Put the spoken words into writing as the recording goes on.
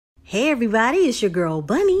Hey everybody, it's your girl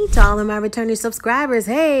Bunny. To all of my returning subscribers,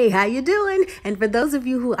 hey, how you doing? And for those of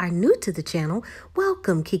you who are new to the channel,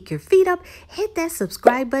 welcome. Kick your feet up, hit that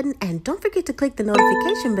subscribe button, and don't forget to click the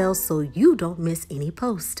notification bell so you don't miss any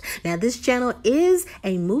post. Now, this channel is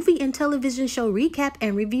a movie and television show recap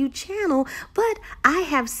and review channel, but I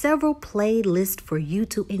have several playlists for you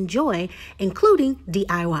to enjoy, including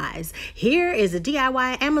DIYs. Here is a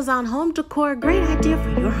DIY Amazon home decor, great idea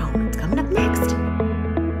for your home. It's coming up next.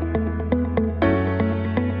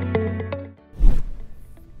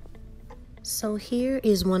 So here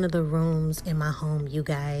is one of the rooms in my home, you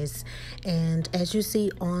guys, and as you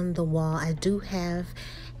see on the wall, I do have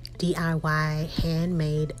DIY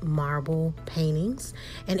handmade marble paintings.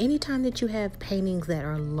 And anytime that you have paintings that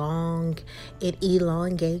are long, it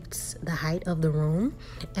elongates the height of the room.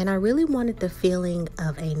 And I really wanted the feeling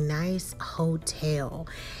of a nice hotel,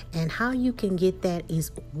 and how you can get that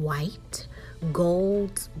is white,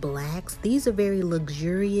 golds, blacks. These are very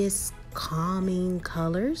luxurious, calming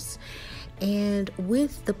colors. And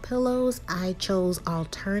with the pillows, I chose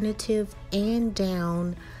alternative and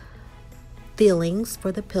down fillings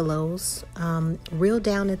for the pillows, real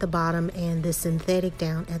down at the bottom and the synthetic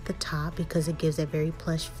down at the top, because it gives a very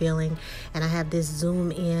plush feeling. And I have this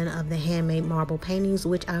zoom in of the handmade marble paintings,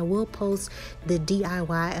 which I will post the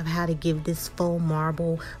DIY of how to give this faux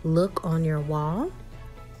marble look on your wall.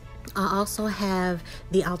 I also have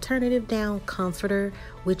the alternative down comforter,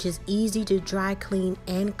 which is easy to dry clean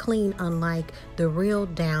and clean, unlike the real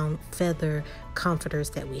down feather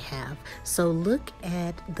comforters that we have. So look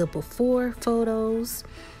at the before photos.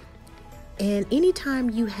 And anytime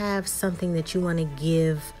you have something that you want to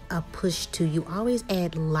give a push to, you always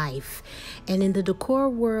add life. And in the decor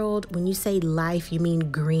world, when you say life, you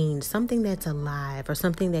mean green, something that's alive, or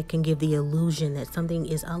something that can give the illusion that something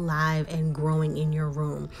is alive and growing in your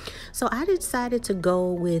room. So I decided to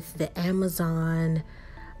go with the Amazon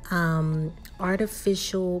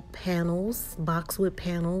artificial panels, boxwood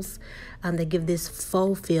panels, that give this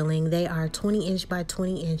faux feeling. They are 20 inch by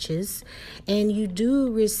 20 inches, and you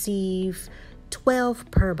do receive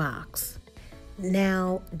 12 per box.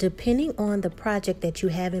 Now, depending on the project that you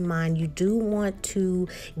have in mind, you do want to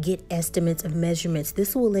get estimates of measurements.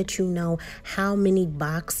 This will let you know how many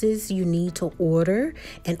boxes you need to order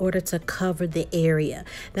in order to cover the area.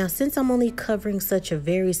 Now, since I'm only covering such a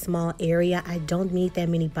very small area, I don't need that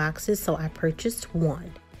many boxes, so I purchased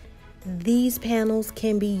one. These panels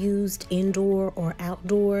can be used indoor or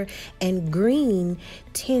outdoor, and green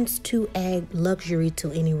tends to add luxury to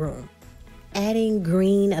any room. Adding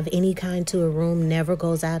green of any kind to a room never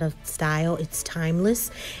goes out of style. It's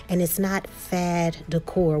timeless, and it's not fad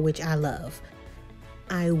decor, which I love.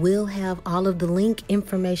 I will have all of the link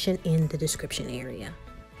information in the description area.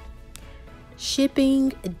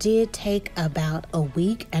 Shipping did take about a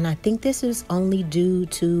week, and I think this is only due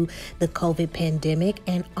to the COVID pandemic,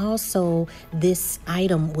 and also this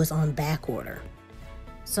item was on back order.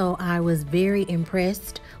 So I was very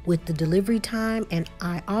impressed with the delivery time, and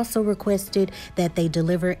I also requested that they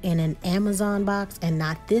deliver in an Amazon box and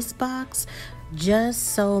not this box,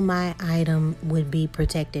 just so my item would be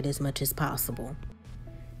protected as much as possible.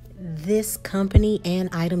 This company and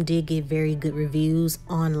item did get very good reviews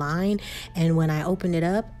online, and when I opened it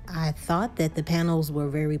up, I thought that the panels were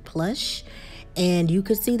very plush. And you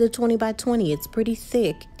could see the 20 by 20, it's pretty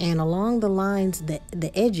thick. And along the lines,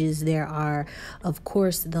 the edges, there are, of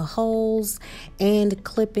course, the holes and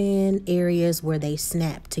clip-in areas where they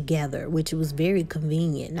snap together, which was very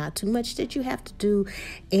convenient. Not too much that you have to do.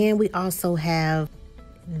 And we also have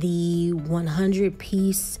the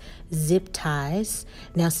 100-piece zip ties.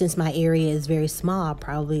 Now, since my area is very small, I'll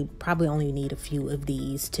probably only need a few of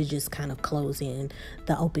these to just kind of close in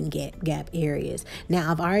the open gap areas. Now,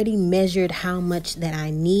 I've already measured how much that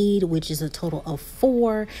I need, which is a total of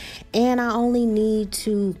 4, and I only need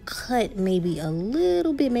to cut maybe a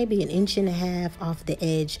little bit, maybe 1.5 inches off the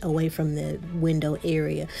edge away from the window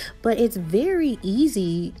area. But it's very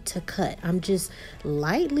easy to cut. I'm just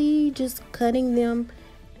lightly just cutting them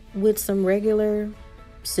with some regular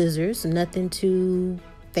scissors, nothing too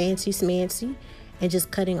fancy smancy, and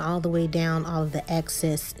just cutting all the way down all of the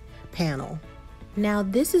excess panel. Now,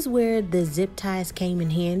 this is where the zip ties came in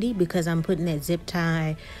handy, because I'm putting that zip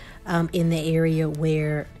tie in the area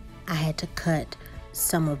where I had to cut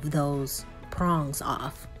some of those prongs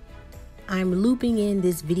off. I'm looping in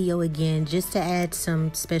this video again just to add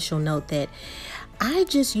some special note that I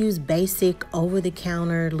just used basic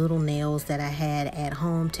over-the-counter little nails that I had at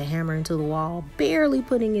home to hammer into the wall, barely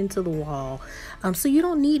putting into the wall. So you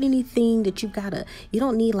don't need anything that you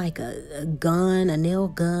don't need like a gun, a nail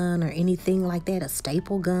gun or anything like that, a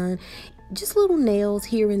staple gun. just little nails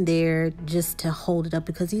here and there just to hold it up,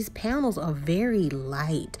 because these panels are very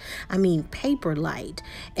light. I mean, paper light.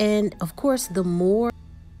 And of course, the more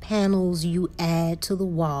panels you add to the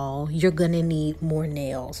wall, you're gonna need more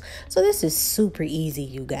nails. So this is super easy,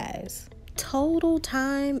 you guys. Total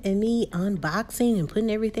time and me unboxing and putting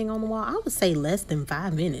everything on the wall, I would say less than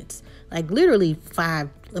 5 minutes. Like literally 5,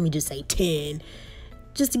 let me just say 10.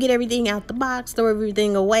 Just to get everything out the box, throw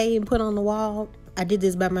everything away and put on the wall. I did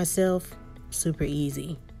this by myself. Super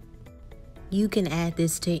easy. You can add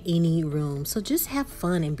this to any room, so just have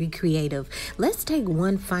fun and be creative. Let's take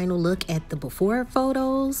one final look at the before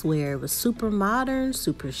photos where it was super modern,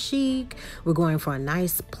 super chic. We're going for a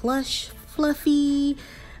nice plush, fluffy,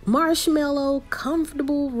 marshmallow,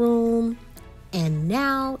 comfortable room. And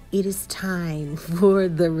now it is time for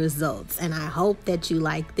the results, and I hope that you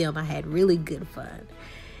like them. I had really good fun.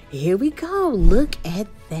 Here we go. Look at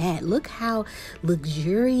that. Look how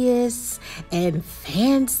luxurious and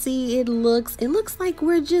fancy it looks. It looks like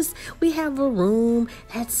we have a room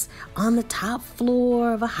that's on the top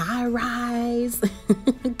floor of a high rise,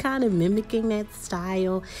 kind of mimicking that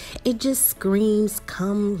style. It just screams,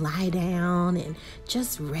 come lie down and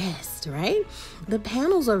just rest, right? The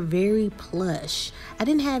panels are very plush. I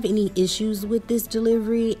didn't have any issues with this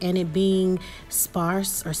delivery and it being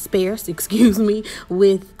sparse, excuse me,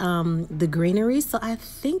 with the greenery. So I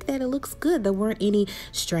think that it looks good. There weren't any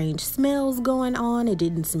strange smells going on. It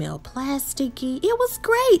didn't smell plasticky. It was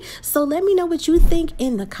great. So let me know what you think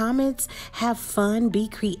in the comments. Have fun, be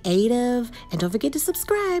creative, and don't forget to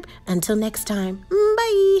subscribe. Until next time,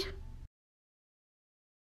 bye.